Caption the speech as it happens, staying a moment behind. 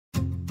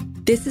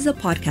This is a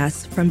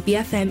podcast from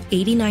BFM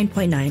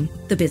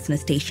 89.9, the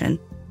business station.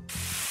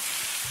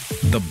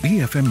 The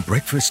BFM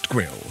Breakfast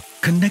Grill,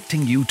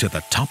 connecting you to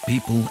the top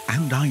people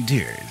and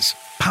ideas.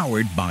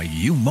 Powered by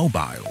U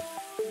Mobile.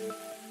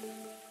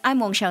 I'm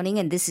Wong Xiaoning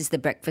and this is The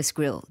Breakfast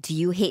Grill. Do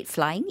you hate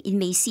flying? It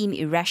may seem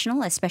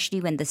irrational,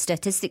 especially when the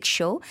statistics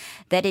show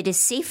that it is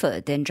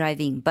safer than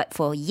driving. But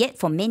for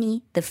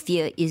many, the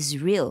fear is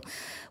real.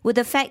 With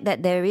the fact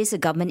that there is a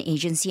government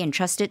agency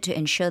entrusted to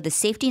ensure the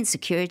safety and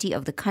security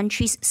of the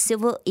country's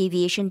civil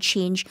aviation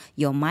change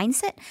your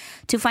mindset?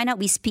 To find out,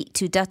 we speak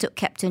to Datuk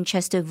Captain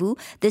Chester Vu,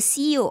 the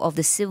CEO of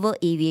the Civil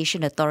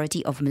Aviation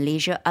Authority of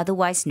Malaysia,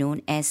 otherwise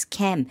known as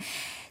CAM.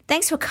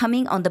 Thanks for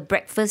coming on the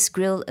Breakfast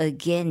Grill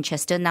again,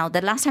 Chester. Now,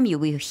 the last time you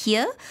were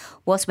here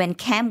was when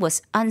CAM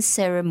was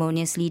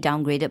unceremoniously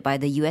downgraded by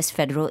the US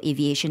Federal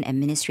Aviation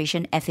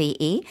Administration,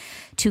 FAA,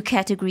 to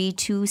Category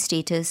 2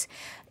 status,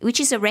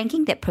 which is a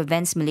ranking that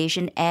prevents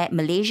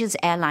Malaysia's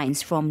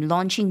airlines from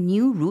launching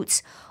new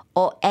routes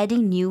or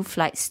adding new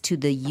flights to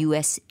the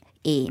USA.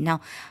 Now,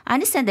 I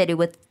understand that there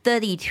were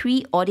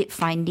 33 audit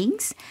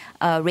findings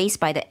raised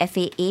by the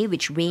FAA,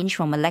 which range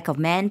from a lack of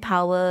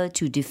manpower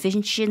to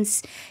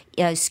deficient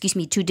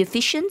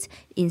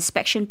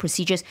inspection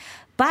procedures.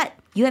 But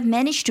you have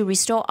managed to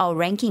restore our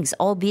rankings,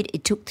 albeit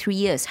it took 3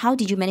 years. How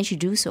did you manage to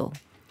do so?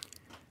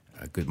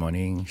 Good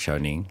morning,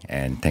 Xiaoning,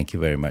 and thank you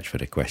very much for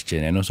the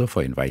question and also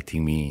for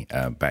inviting me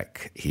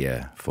back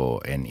here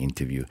for an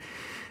interview.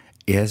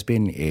 It has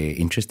been an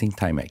interesting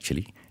time,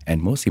 actually,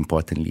 and most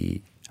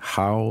importantly,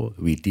 how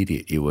we did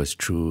it was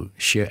through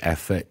sheer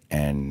effort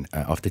and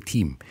of the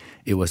team.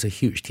 It was a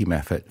huge team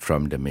effort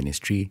from the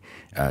ministry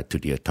to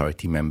the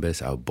authority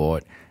members, our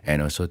board,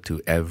 and also to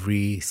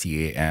every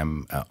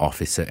CAM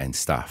officer and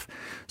staff.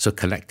 So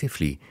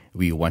collectively,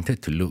 we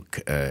wanted to look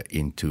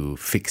into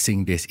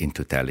fixing this in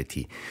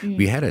totality.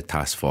 We had a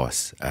task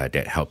force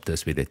that helped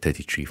us with the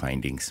 33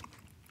 findings.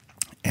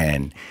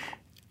 And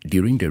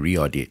during the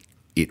re-audit,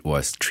 it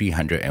was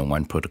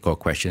 301 protocol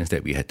questions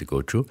that we had to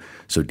go through.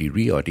 So the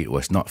re-audit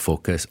was not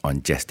focused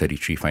on just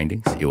 33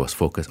 findings. It was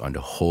focused on the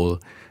whole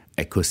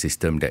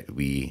ecosystem that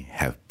we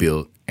have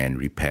built and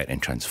repaired and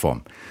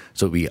transformed.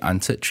 So we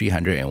answered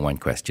 301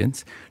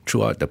 questions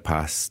throughout the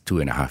past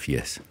 2.5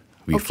 years.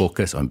 We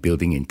focused on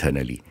building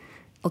internally.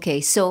 Okay,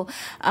 so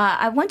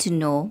I want to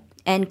know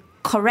and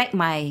correct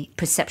my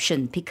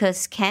perception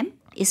because CAM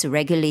is a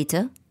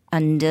regulator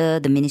under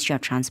the Ministry of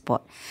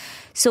Transport.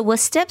 So were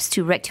steps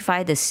to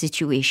rectify the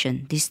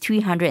situation, these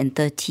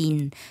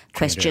 313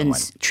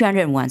 questions,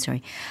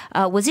 301,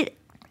 was it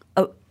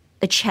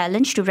a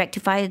challenge to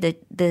rectify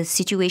the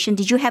situation?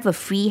 Did you have a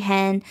free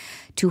hand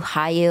to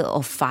hire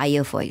or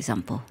fire, for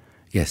example?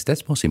 Yes,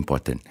 that's most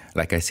important.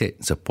 Like I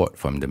said, support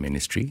from the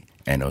ministry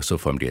and also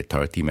from the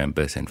authority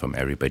members and from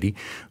everybody.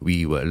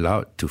 We were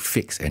allowed to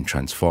fix and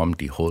transform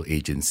the whole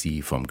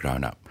agency from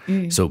ground up.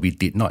 So we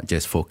did not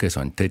just focus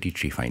on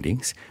 33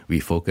 findings. We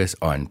focused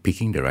on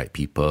picking the right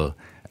people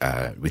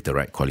with the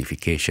right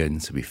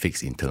qualifications. We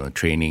fixed internal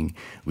training.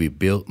 We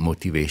built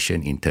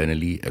motivation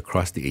internally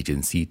across the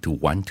agency to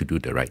want to do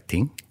the right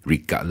thing,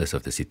 regardless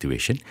of the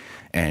situation.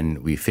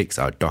 And we fixed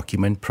our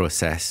document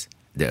process,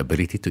 the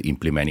ability to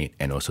implement it,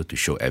 and also to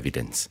show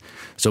evidence.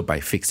 So by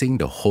fixing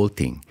the whole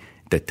thing,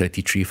 the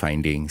 33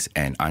 findings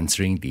and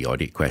answering the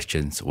audit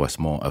questions was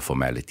more a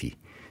formality.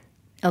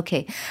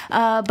 Okay,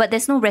 but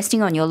there's no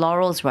resting on your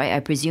laurels, right, I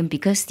presume,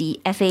 because the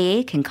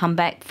FAA can come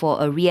back for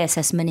a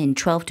reassessment in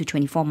 12 to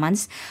 24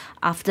 months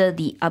after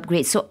the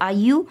upgrade. So are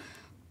you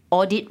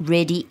audit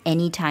ready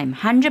anytime?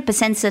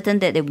 100% certain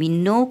that there will be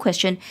no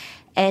question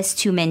as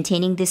to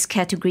maintaining this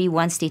Category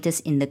 1 status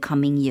in the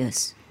coming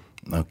years?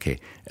 Okay,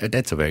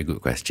 that's a very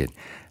good question.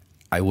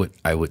 I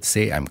would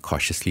say I'm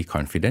cautiously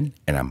confident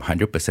and I'm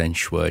 100%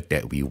 sure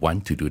that we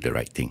want to do the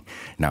right thing.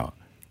 Now,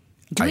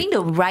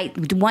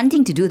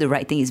 wanting to do the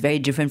right thing is very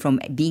different from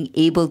being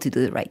able to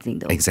do the right thing,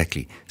 though.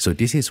 Exactly. So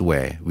this is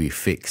where we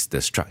fix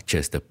the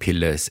structures, the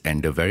pillars,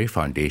 and the very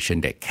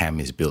foundation that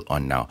CAM is built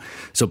on now.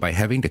 So by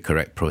having the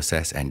correct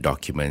process and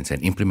documents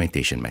and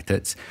implementation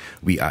methods,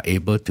 we are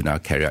able to now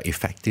carry out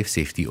effective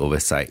safety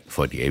oversight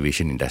for the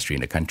aviation industry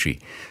in the country.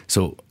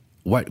 So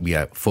what we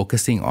are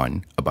focusing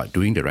on about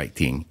doing the right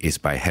thing is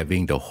by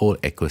having the whole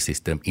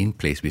ecosystem in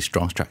place with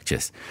strong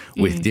structures.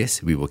 With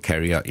this, we will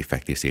carry out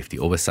effective safety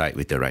oversight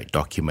with the right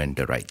document,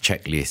 the right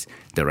checklist,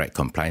 the right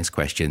compliance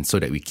questions so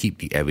that we keep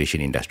the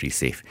aviation industry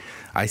safe.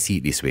 I see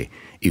it this way.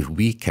 If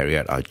we carry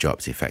out our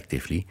jobs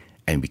effectively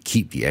and we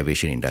keep the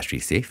aviation industry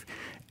safe,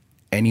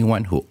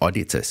 anyone who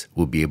audits us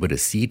will be able to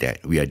see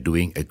that we are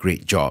doing a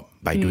great job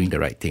by doing the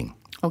right thing.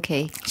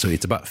 Okay. So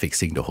it's about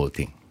fixing the whole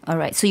thing. All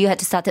right. So you had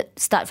to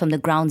start from the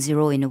ground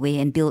zero in a way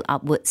and build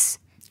upwards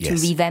to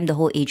revamp the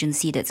whole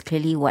agency. That's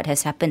clearly what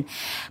has happened.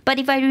 But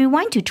if I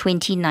rewind to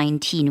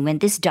 2019, when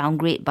this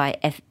downgrade by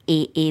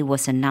FAA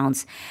was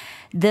announced,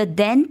 the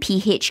then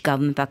PH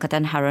government,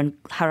 Pakatan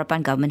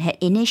Harapan government, had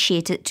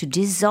initiated to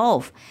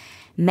dissolve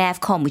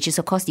MAVCOM, which is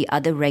of course the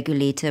other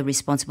regulator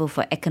responsible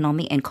for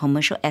economic and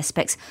commercial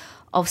aspects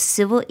of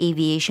civil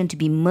aviation, to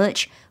be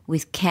merged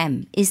with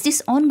CAM. Is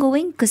this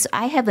ongoing? Because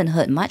I haven't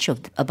heard much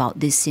about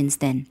this since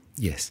then.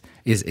 Yes,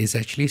 it's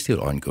actually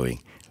still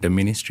ongoing. The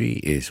ministry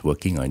is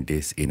working on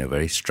this in a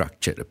very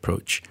structured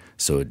approach.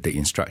 So the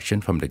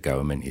instruction from the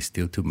government is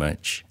still to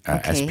merge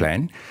as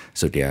planned.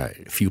 So there are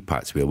a few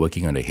parts. We're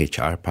working on the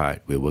HR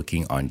part. We're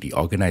working on the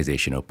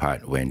organizational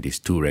part when these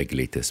two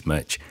regulators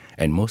merge.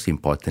 And most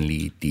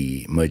importantly,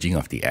 the merging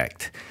of the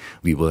Act.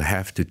 We will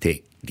have to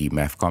take the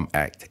MAVCOM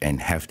Act and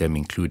have them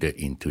included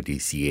into the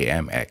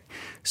CAM Act.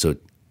 So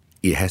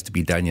it has to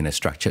be done in a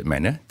structured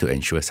manner to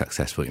ensure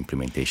successful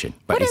implementation.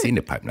 But it's in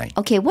the pipeline.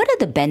 Okay, what are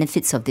the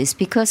benefits of this?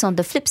 Because on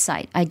the flip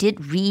side, I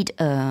did read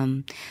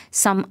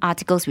some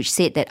articles which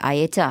said that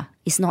IATA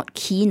is not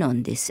keen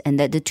on this and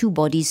that the two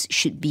bodies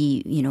should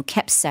be,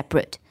 kept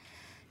separate.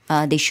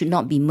 They should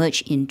not be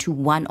merged into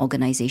one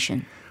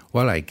organization.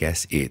 Well, I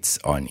guess it's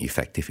on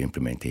effective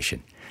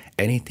implementation.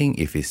 Anything,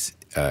 if it's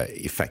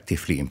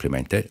effectively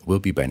implemented, will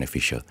be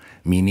beneficial,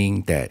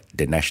 meaning that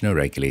the national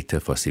regulator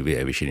for civil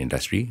aviation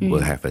industry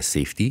will have a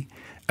safety,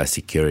 a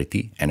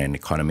security, and an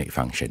economic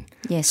function.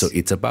 Yes. So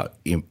it's about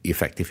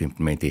effective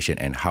implementation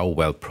and how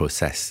well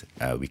processed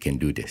we can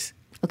do this.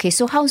 Okay,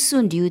 so how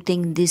soon do you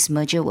think this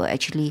merger will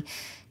actually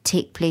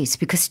take place?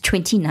 Because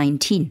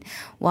 2019,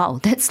 wow,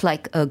 that's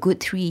like a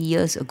good 3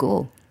 years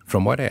ago.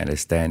 From what I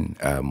understand,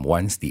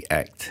 once the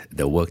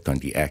work on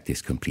the Act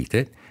is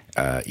completed,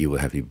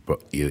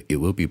 it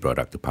will be brought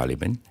up to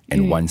Parliament.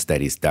 And once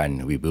that is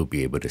done, we will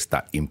be able to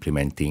start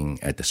implementing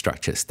the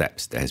structured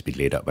steps that has been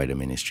laid out by the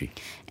ministry.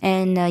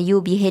 And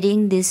you'll be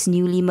heading this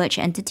newly merged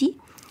entity?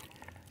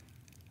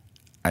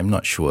 I'm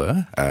not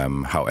sure.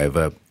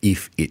 However,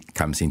 if it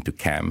comes into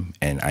CAM,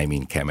 and I'm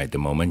in CAM at the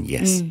moment,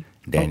 yes.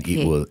 Then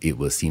it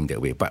will seem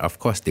that way. But of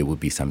course, there will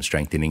be some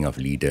strengthening of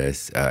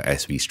leaders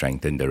as we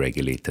strengthen the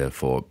regulator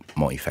for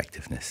more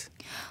effectiveness.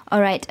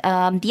 All right.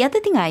 The other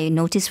thing I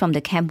noticed from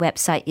the CAM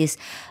website is,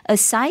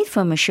 aside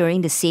from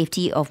assuring the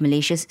safety of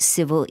Malaysia's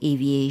civil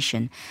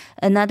aviation,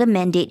 another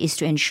mandate is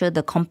to ensure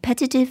the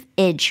competitive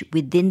edge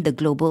within the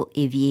global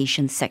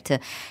aviation sector.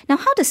 Now,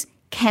 how does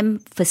CAM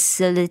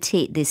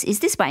facilitate this?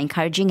 Is this by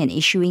encouraging and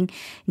issuing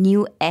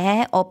new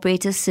air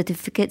operator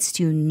certificates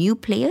to new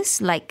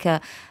players like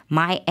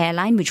My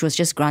Airline, which was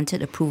just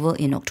granted approval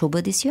in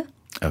October this year?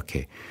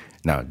 Okay.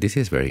 Now, this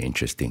is very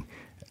interesting.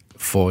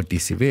 For the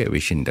civil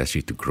aviation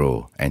industry to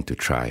grow and to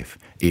thrive,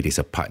 it is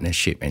a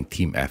partnership and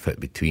team effort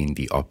between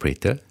the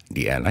operator,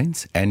 the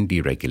airlines, and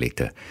the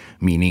regulator,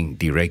 meaning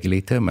the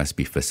regulator must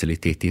be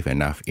facilitative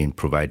enough in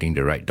providing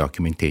the right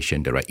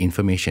documentation, the right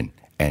information,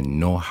 and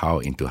know-how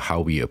into how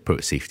we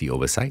approach safety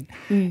oversight.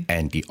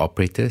 And the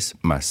operators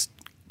must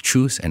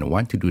choose and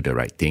want to do the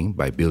right thing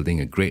by building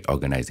a great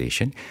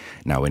organization.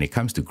 Now, when it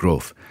comes to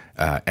growth,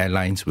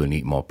 airlines will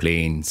need more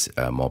planes,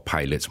 more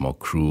pilots, more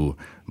crew,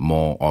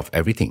 more of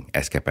everything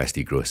as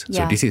capacity grows.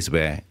 Yeah. So this is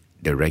where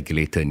the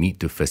regulator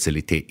need to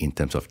facilitate in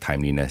terms of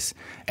timeliness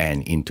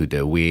and into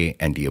the way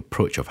and the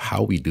approach of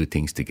how we do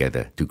things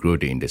together to grow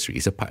the industry.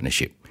 It's a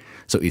partnership.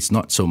 So it's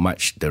not so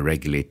much the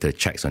regulator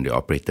checks on the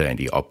operator and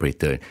the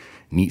operator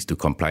needs to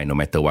comply no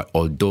matter what,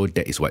 although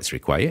that is what's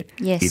required.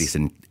 Yes.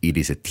 It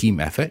is a team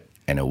effort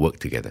and a work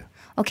together.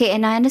 Okay,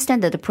 and I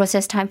understand that the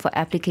process time for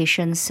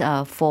applications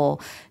for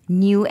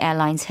new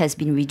airlines has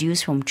been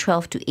reduced from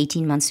 12 to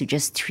 18 months to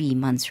just 3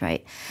 months,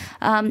 right?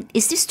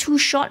 Is this too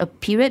short a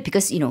period?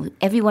 Because,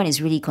 everyone is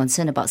really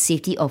concerned about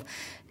safety of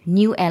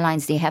new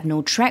airlines. They have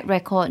no track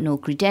record, no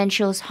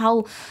credentials.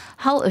 How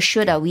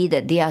assured are we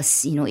that they are,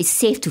 it's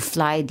safe to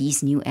fly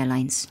these new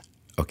airlines?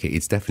 Okay,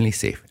 it's definitely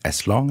safe.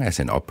 As long as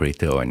an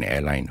operator or an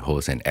airline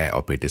holds an air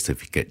operator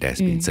certificate that has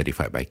been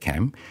certified by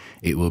CAM,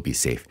 it will be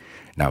safe.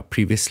 Now,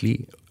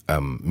 previously,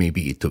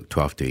 maybe it took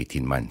 12 to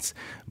 18 months.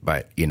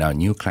 But in our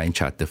new client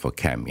charter for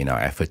CAM, in our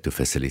effort to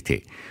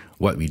facilitate,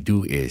 what we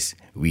do is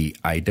we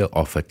either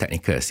offer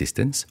technical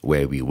assistance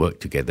where we work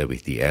together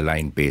with the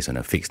airline based on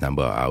a fixed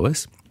number of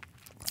hours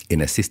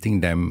in assisting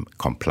them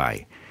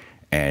comply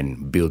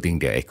and building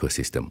their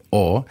ecosystem,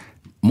 or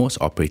most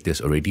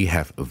operators already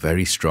have a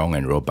very strong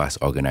and robust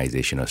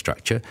organizational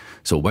structure.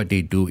 So what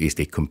they do is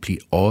they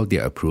complete all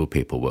their approval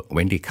paperwork.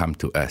 When they come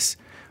to us,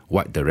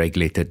 what the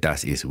regulator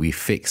does is we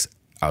fix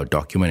our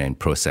document and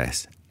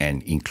process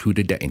and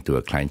included that into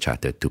a client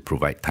charter to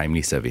provide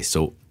timely service.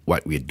 So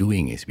what we're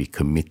doing is we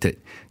committed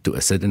to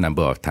a certain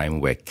number of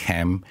time where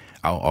CAM,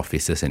 our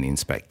officers and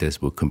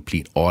inspectors will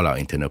complete all our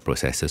internal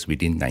processes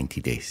within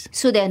 90 days.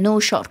 So there are no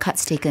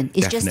shortcuts taken.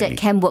 It's just that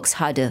CAM works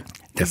harder.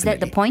 Definitely. Is that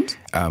the point?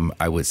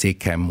 I would say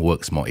CAM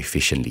works more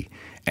efficiently.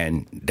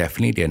 And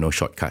definitely there are no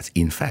shortcuts.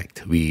 In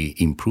fact, we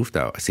improved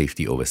our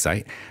safety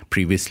oversight.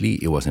 Previously,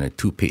 it was on a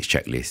 2-page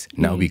checklist.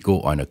 Now we go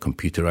on a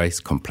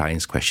computerized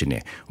compliance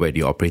questionnaire where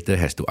the operator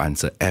has to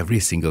answer every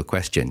single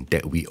question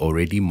that we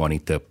already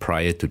monitor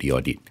prior to the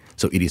audit.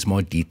 So it is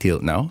more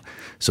detailed now.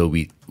 So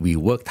we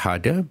worked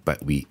harder,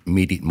 but we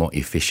made it more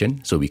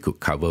efficient so we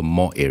could cover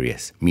more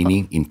areas,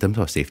 meaning in terms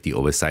of safety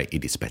oversight,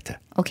 it is better.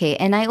 Okay,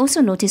 and I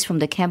also noticed from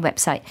the CAM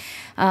website,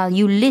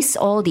 you list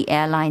all the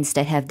airlines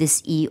that have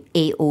this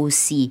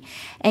AOC,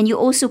 and you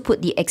also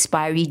put the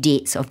expiry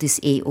dates of this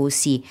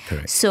AOC.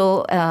 Correct.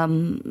 So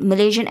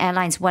Malaysian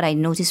Airlines, what I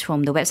noticed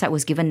from the website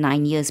was given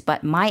 9 years,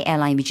 but my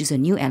airline, which is a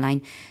new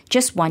airline,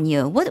 just 1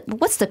 year.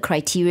 What's the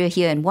criteria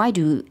here, and why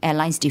do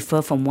airlines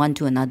differ from one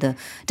to another?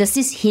 Does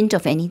this hint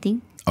of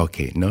anything?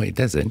 Okay, no, it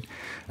doesn't.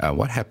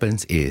 What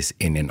happens is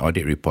in an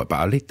audit report, but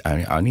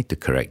I'll need to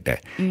correct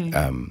that.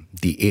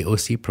 The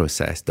AOC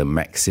process, the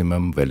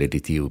maximum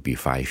validity will be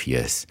 5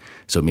 years.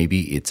 So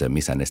maybe it's a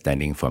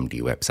misunderstanding from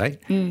the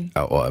website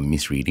or a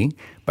misreading,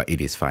 but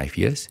it is 5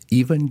 years.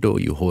 Even though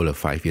you hold a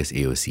 5 years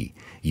AOC,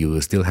 you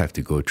will still have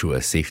to go through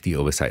a safety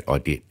oversight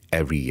audit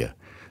every year.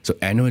 So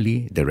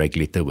annually, the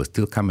regulator will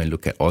still come and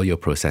look at all your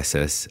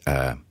processes.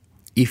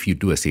 If you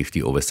do a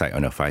safety oversight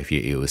on a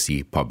 5-year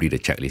AOC, probably the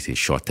checklist is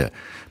shorter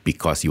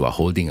because you are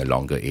holding a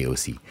longer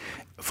AOC.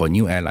 For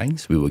new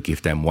airlines, we will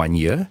give them 1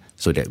 year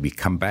so that we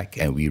come back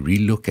and we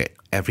relook at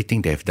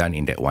everything they've done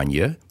in that 1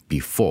 year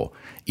before.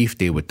 If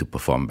they were to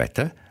perform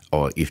better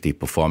or if they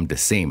perform the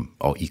same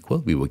or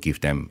equal, we will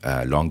give them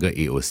a longer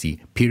AOC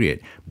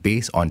period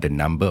based on the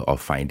number of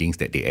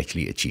findings that they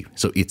actually achieve.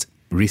 So it's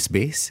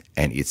risk-based,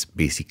 and it's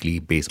basically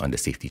based on the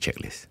safety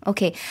checklist.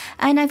 Okay,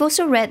 and I've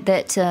also read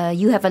that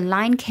you have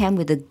aligned CAM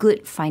with a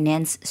good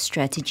finance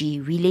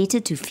strategy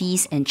related to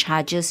fees and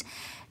charges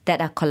that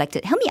are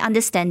collected. Help me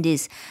understand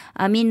this.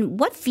 I mean,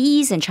 what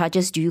fees and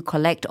charges do you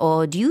collect,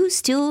 or do you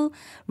still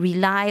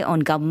rely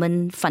on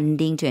government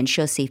funding to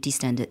ensure safety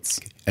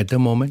standards? At the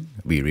moment,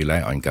 we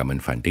rely on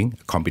government funding,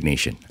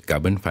 combination,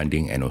 government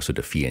funding and also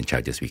the fee and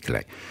charges we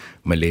collect.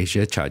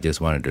 Malaysia charges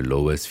one of the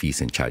lowest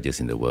fees and charges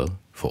in the world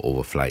for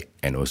overflight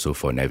and also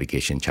for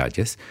navigation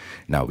charges.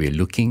 Now, we're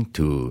looking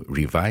to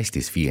revise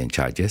this fee and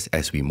charges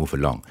as we move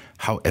along.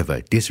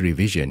 However, this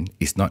revision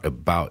is not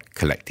about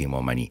collecting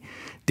more money.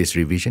 This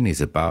revision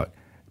is about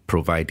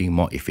providing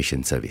more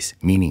efficient service,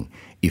 meaning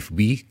if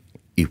we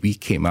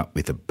came up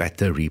with a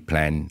better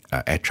replanned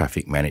air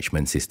traffic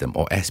management system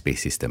or airspace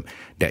system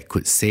that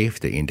could save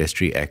the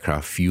industry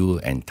aircraft fuel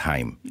and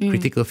time,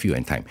 critical fuel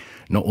and time,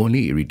 not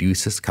only it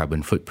reduces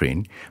carbon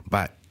footprint,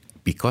 but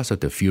because of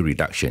the fuel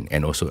reduction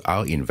and also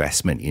our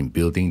investment in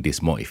building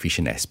this more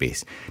efficient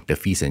airspace, the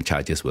fees and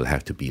charges will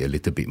have to be a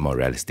little bit more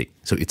realistic.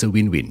 So it's a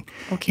win-win.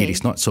 Okay. It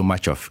is not so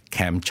much of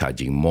CAM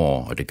charging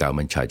more or the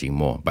government charging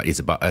more, but it's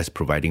about us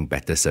providing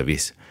better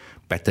service,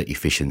 better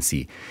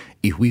efficiency.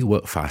 If we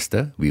work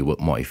faster, we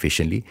work more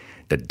efficiently,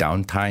 the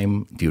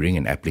downtime during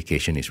an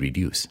application is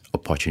reduced.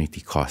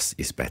 Opportunity cost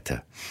is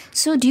better.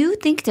 So do you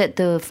think that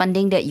the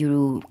funding that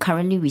you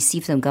currently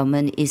receive from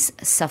government is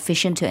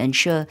sufficient to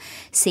ensure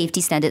safety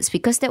standards?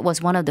 Because that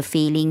was one of the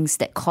failings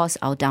that caused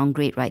our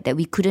downgrade, right? That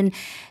we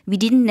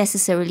didn't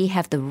necessarily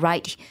have the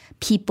right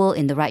people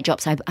in the right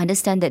jobs. I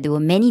understand that there were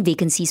many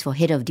vacancies for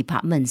head of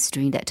departments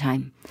during that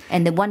time.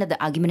 And then one of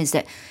the arguments is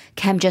that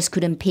CAM just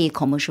couldn't pay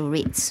commercial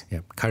rates. Yeah.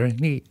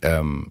 Currently,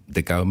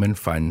 the government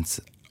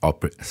funds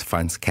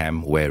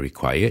CAM where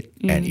required,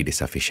 and it is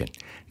sufficient.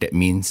 That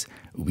means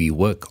we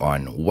work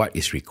on what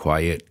is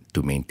required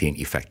to maintain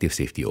effective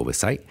safety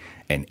oversight,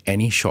 and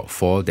any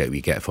shortfall that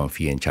we get from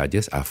fee and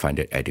charges are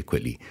funded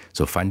adequately.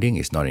 So funding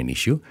is not an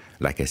issue.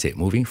 Like I said,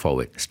 moving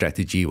forward,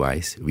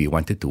 strategy-wise, we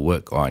wanted to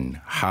work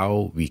on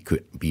how we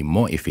could be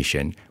more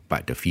efficient,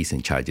 but the fees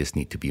and charges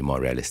need to be more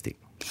realistic.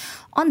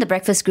 On the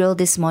Breakfast Grill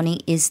this morning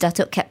is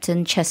Datuk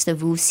Captain Chester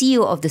Wu,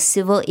 CEO of the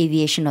Civil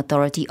Aviation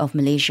Authority of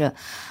Malaysia.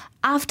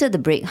 After the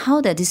break, how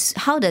does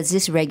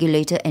this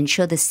regulator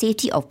ensure the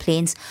safety of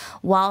planes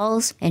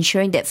whilst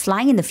ensuring that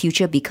flying in the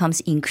future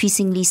becomes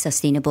increasingly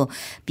sustainable?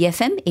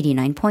 BFM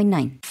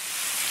 89.9.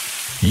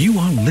 You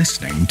are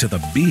listening to the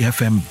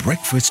BFM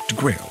Breakfast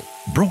Grill,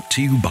 brought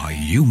to you by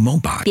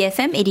U-Mobile.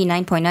 BFM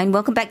 89.9.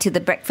 Welcome back to the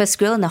Breakfast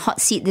Grill. In the hot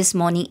seat this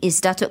morning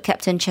is Datuk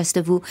Captain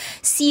Chester Wu,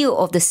 CEO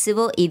of the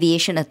Civil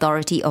Aviation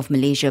Authority of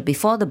Malaysia.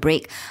 Before the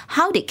break,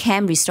 how did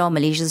CAM restore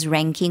Malaysia's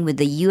ranking with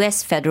the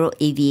US Federal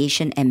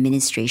Aviation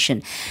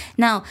Administration?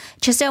 Now,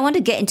 Chester, I want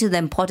to get into the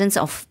importance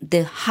of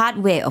the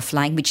hardware of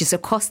flying, which is,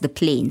 of course, the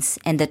planes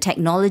and the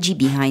technology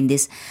behind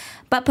this.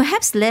 But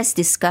perhaps less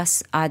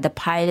discussed are the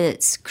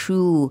pilots,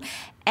 crew,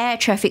 air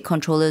traffic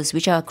controllers,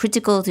 which are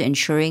critical to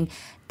ensuring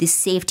the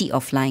safety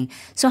of flying.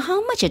 So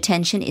how much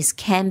attention is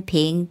CAM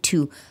paying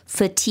to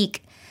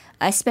fatigue,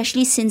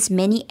 especially since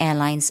many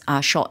airlines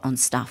are short on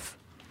staff?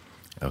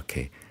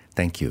 Okay,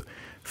 thank you.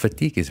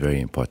 Fatigue is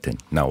very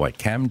important. Now, what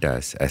CAM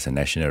does as a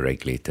national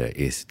regulator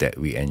is that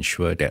we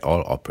ensure that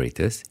all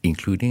operators,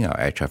 including our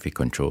air traffic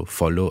control,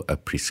 follow a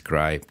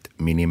prescribed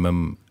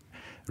minimum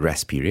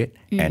rest period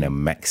and a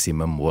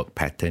maximum work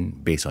pattern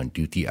based on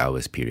duty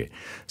hours period.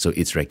 So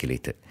it's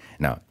regulated.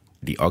 Now,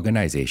 the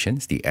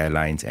organizations, the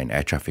airlines and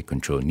air traffic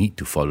control need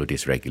to follow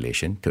this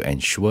regulation to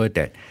ensure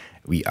that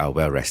we are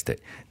well rested.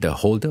 The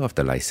holder of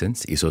the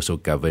license is also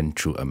governed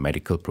through a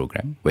medical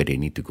program where they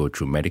need to go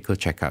through medical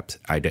checkups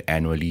either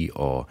annually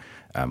or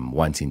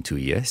once in 2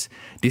 years.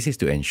 This is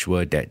to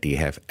ensure that they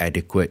have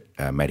adequate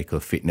medical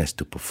fitness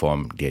to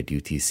perform their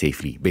duties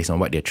safely based on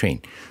what they're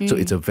trained. So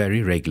it's a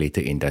very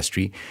regulated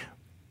industry.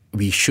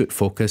 We should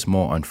focus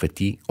more on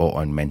fatigue or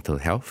on mental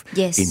health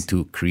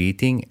into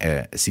creating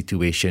a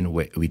situation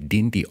where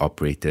within the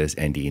operators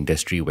and the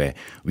industry where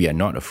we are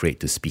not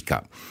afraid to speak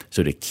up.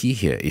 So the key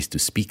here is to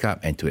speak up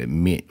and to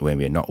admit when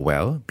we're not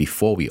well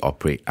before we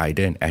operate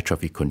either an air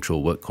traffic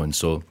control work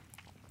console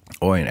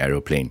or an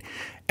aeroplane.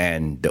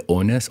 And the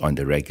onus on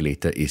the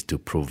regulator is to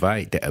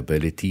provide the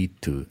ability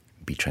to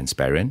be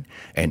transparent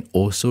and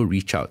also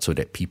reach out so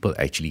that people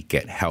actually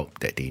get help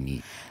that they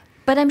need.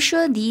 But I'm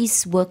sure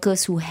these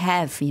workers who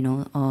have,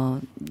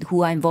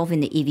 who are involved in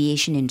the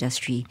aviation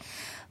industry,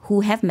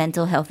 who have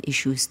mental health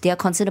issues, they are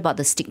concerned about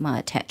the stigma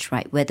attached,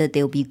 right? Whether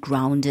they'll be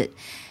grounded.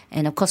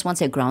 And of course, once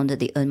they're grounded,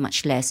 they earn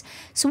much less.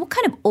 So what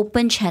kind of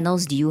open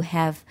channels do you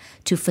have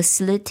to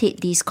facilitate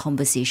these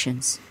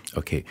conversations?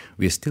 Okay,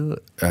 we're still,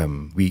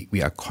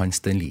 we are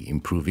constantly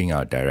improving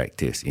our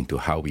directives into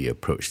how we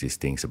approach these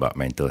things about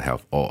mental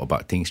health or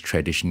about things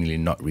traditionally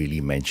not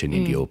really mentioned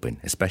in the open,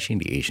 especially in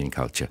the Asian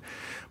culture.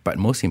 But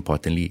most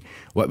importantly,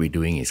 what we're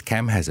doing is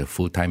CAM has a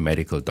full-time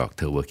medical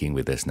doctor working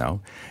with us now,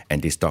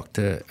 and this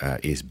doctor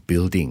is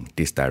building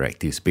these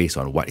directives based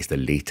on what is the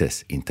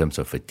latest in terms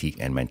of fatigue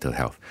and mental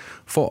health.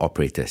 For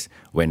operators,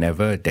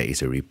 whenever there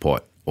is a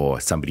report or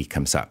somebody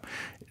comes up,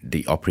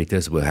 the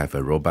operators will have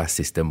a robust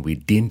system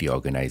within the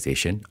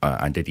organization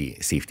under the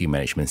safety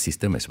management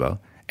system as well,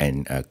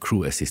 and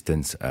crew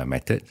assistance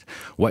method.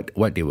 What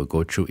they will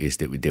go through is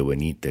that they will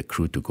need the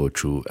crew to go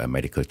through a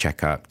medical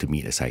checkup, to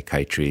meet a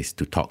psychiatrist,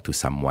 to talk to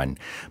someone.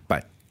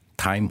 But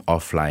time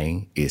off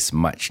flying is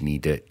much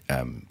needed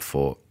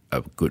for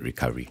a good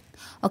recovery.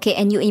 Okay,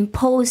 and you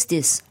impose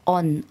this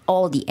on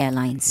all the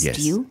airlines, Yes.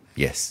 do you?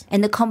 Yes.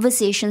 And the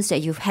conversations that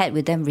you've had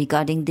with them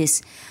regarding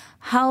this,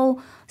 how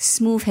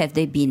smooth have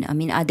they been? I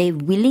mean, are they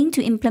willing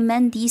to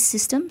implement these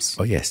systems?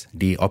 Oh, yes.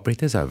 The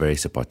operators are very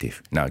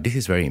supportive. Now, this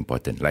is very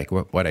important. Like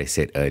what I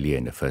said earlier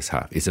in the first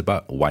half, it's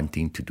about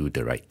wanting to do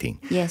the right thing.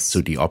 Yes.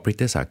 So the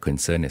operators are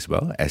concerned as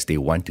well as they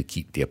want to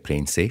keep their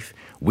planes safe.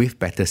 With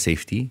better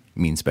safety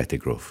means better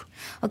growth.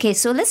 Okay,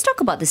 so let's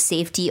talk about the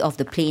safety of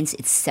the planes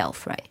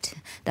itself, right?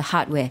 The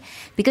hardware.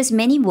 Because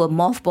many were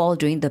mothballed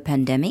during the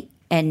pandemic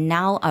and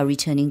now are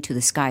returning to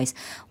the skies.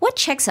 What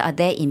checks are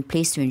there in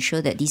place to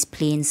ensure that these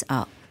planes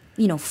are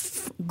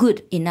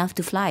good enough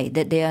to fly,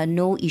 that there are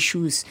no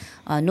issues,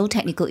 no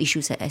technical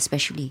issues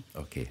especially?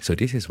 Okay, so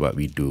this is what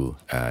we do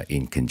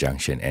in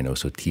conjunction and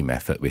also team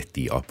effort with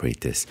the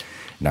operators.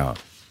 Now,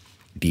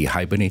 the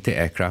hibernated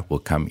aircraft will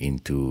come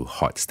into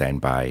hot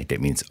standby. That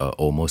means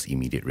almost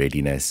immediate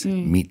readiness,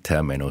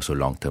 mid-term and also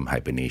long-term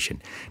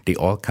hibernation. They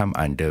all come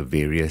under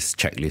various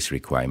checklist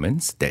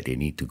requirements that they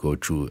need to go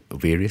through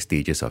various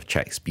stages of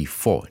checks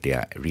before they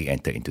are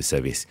re-entered into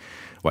service.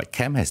 What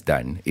CAM has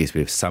done is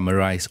we've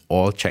summarized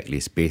all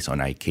checklists based on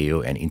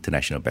ICAO and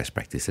international best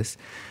practices.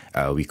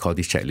 We call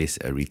this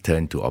checklist a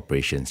return to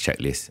operations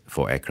checklist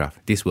for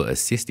aircraft. This will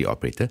assist the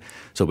operator.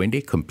 So when they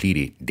complete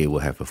it, they will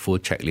have a full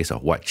checklist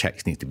of what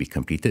checks need to be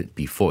completed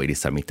before it is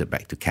submitted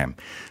back to CAM.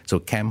 So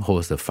CAM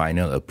holds the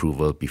final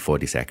approval before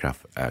this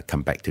aircraft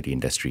come back to the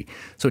industry.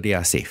 So they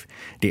are safe.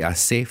 They are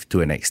safe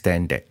to an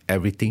extent that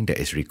everything that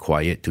is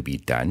required to be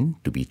done,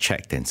 to be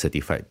checked and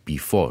certified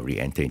before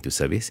re-enter into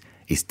service,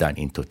 is done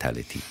in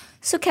totality.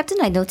 So, Captain,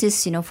 I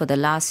noticed, for the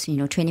last,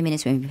 20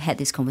 minutes when we've had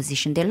this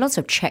conversation, there are lots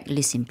of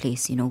checklists in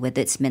place,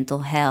 whether it's mental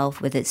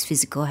health, whether it's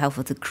physical health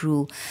of the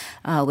crew,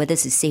 whether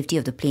it's the safety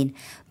of the plane.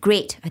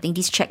 Great. I think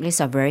these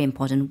checklists are very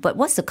important. But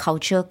what's the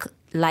culture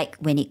like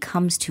when it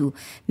comes to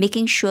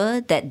making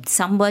sure that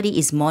somebody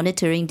is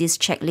monitoring this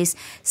checklist,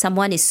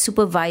 someone is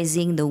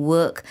supervising the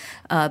work,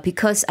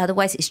 because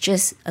otherwise it's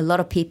just a lot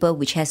of paper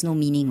which has no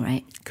meaning,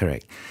 right?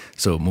 Correct.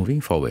 So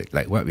moving forward,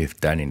 like what we've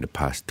done in the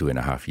past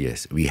 2.5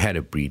 years, we had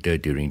a breather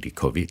during the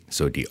COVID,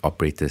 so the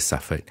operators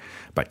suffered,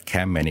 but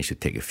CAM managed to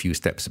take a few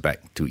steps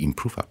back to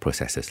improve our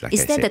processes, like I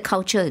said. Is that the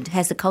culture?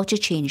 Has the culture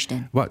changed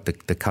then? Well,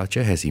 the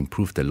culture has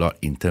improved a lot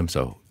in terms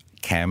of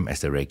CAM as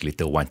the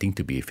regulator wanting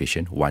to be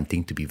efficient,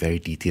 wanting to be very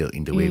detailed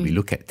in the way we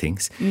look at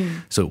things.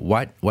 So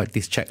what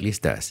this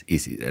checklist does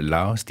is it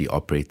allows the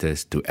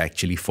operators to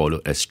actually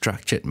follow a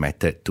structured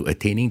method to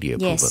attaining the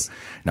approval. Yes.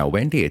 Now,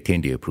 when they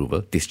attain the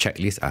approval, these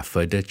checklists are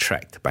further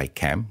tracked by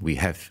CAM. We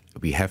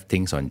have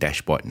things on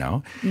dashboard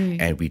now,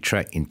 and we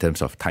track in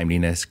terms of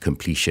timeliness,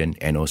 completion,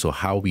 and also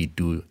how we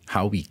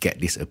get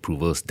these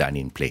approvals done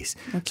in place.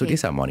 Okay. So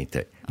these are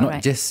monitored,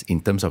 not just in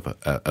terms of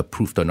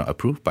approved or not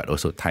approved, but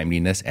also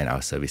timeliness and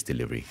our service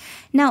delivery.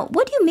 Now,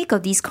 what do you make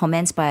of these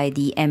comments by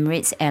the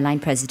Emirates airline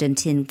president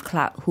Tim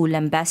Clark, who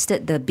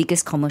lambasted the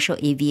biggest commercial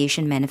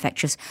aviation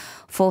manufacturers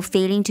for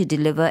failing to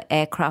deliver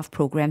aircraft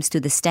programs to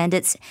the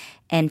standards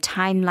and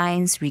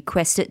timelines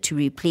requested to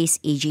replace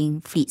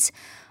aging fleets?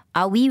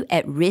 Are we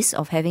at risk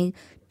of having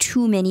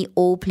too many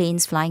old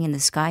planes flying in the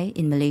sky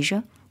in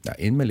Malaysia? Now,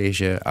 in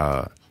Malaysia,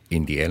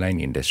 in the airline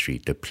industry,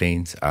 the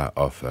planes are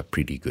of a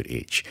pretty good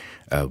age.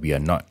 We are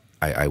not,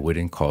 I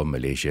wouldn't call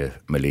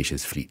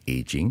Malaysia's fleet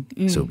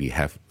aging. So we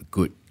have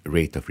good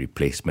rate of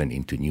replacement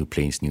into new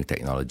planes, new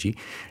technology.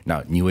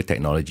 Now, newer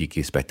technology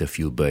gives better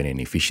fuel burn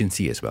and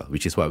efficiency as well,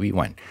 which is what we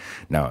want.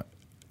 Now,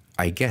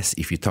 I guess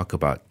if you talk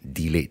about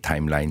delayed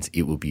timelines,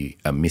 it will be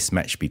a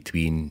mismatch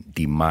between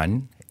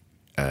demand,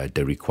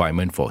 the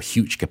requirement for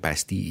huge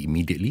capacity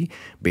immediately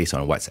based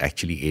on what's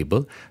actually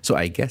able. So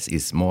I guess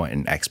it's more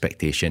an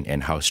expectation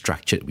and how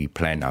structured we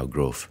plan our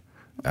growth,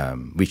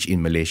 which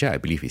in Malaysia, I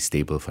believe is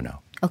stable for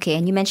now. Okay,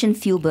 and you mentioned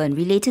fuel burn.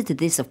 Related to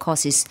this, of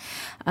course, is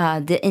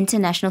the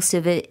International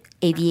Civil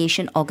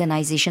Aviation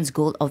Organization's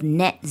goal of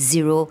net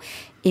zero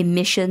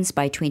emissions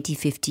by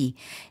 2050.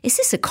 Is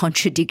this a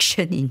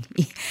contradiction?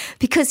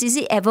 Because is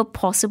it ever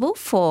possible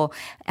for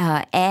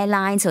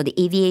airlines or the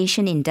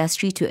aviation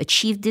industry to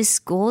achieve this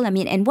goal? I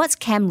mean, and what's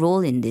CAM's role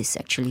in this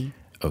actually?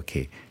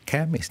 Okay,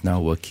 CAM is now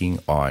working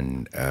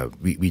on,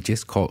 we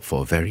just called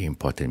for a very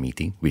important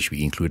meeting, which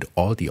we include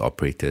all the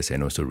operators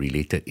and also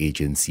related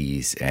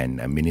agencies and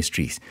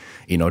ministries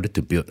in order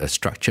to build a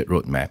structured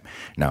roadmap.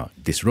 Now,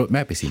 this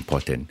roadmap is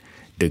important.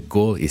 The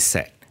goal is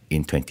set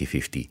in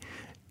 2050.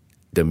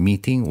 The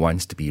meeting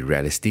wants to be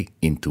realistic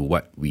into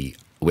where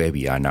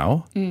we are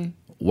now,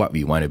 what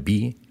we want to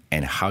be,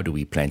 and how do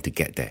we plan to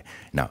get there.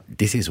 Now,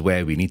 this is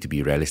where we need to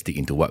be realistic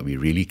into what we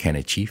really can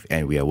achieve,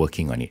 and we are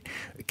working on it.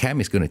 CAM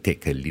is going to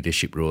take a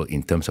leadership role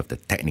in terms of the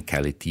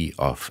technicality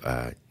of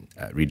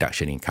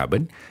reduction in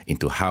carbon,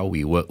 into how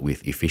we work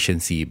with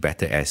efficiency,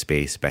 better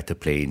airspace, better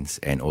planes,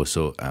 and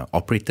also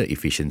operator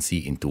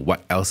efficiency into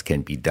what else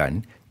can be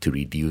done to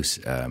reduce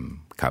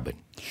carbon.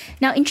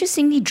 Now,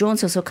 interestingly,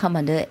 drones also come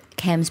under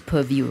CAM's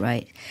purview,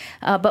 right?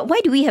 But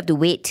why do we have to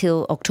wait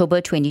till October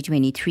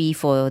 2023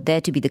 for there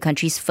to be the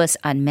country's first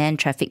unmanned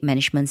traffic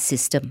management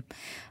system?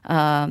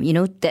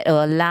 That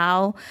will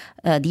allow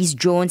these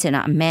drones and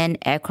unmanned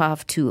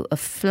aircraft to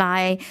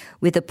fly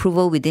with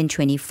approval within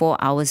 24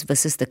 hours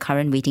versus the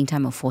current waiting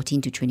time of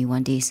 14 to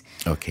 21 days.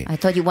 Okay. I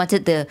thought you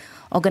wanted the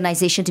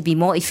organization to be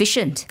more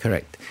efficient.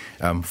 Correct.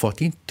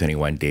 14 to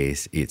 21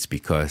 days, it's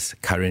because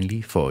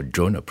currently for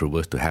drone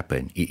approvals to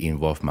happen, it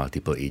involves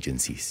multiple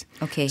agencies.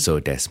 Okay.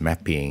 So there's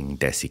mapping,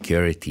 there's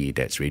security,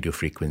 there's radio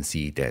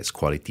frequency, there's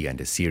quality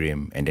under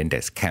CIRIM, and then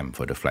there's CAM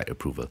for the flight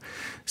approval.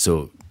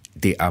 So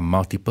there are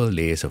multiple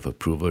layers of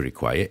approval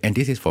required, and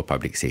this is for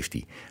public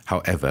safety.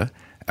 However,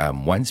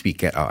 once we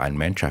get our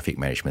unmanned traffic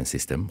management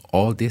system,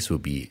 all this will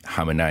be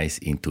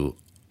harmonized into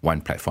one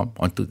platform,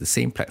 onto the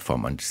same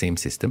platform, on the same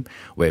system,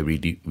 where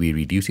we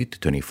reduce it to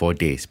 24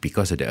 days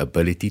because of the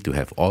ability to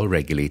have all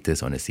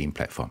regulators on the same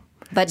platform.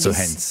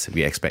 Hence,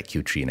 we expect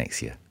Q3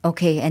 next year.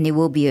 Okay, and it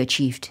will be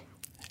achieved.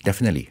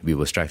 Definitely, we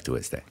will strive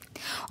towards that.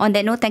 On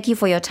that note, thank you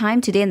for your time.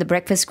 Today in the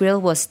Breakfast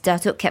Grill was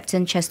Datuk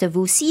Captain Chester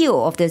Wu,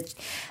 CEO of the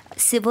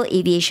Civil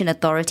Aviation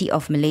Authority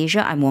of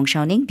Malaysia. I'm Wong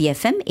Shao Ning,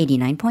 BFM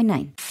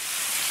 89.9.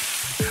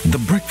 The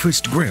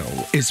Breakfast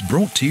Grill is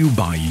brought to you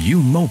by U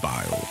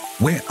Mobile,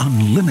 where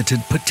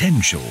unlimited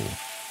potential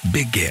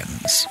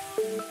begins.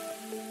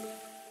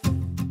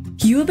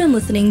 You have been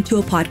listening to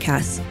a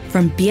podcast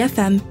from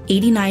BFM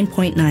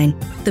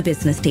 89.9, the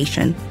business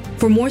station.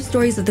 For more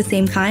stories of the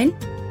same kind,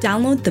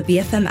 download the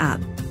BFM app.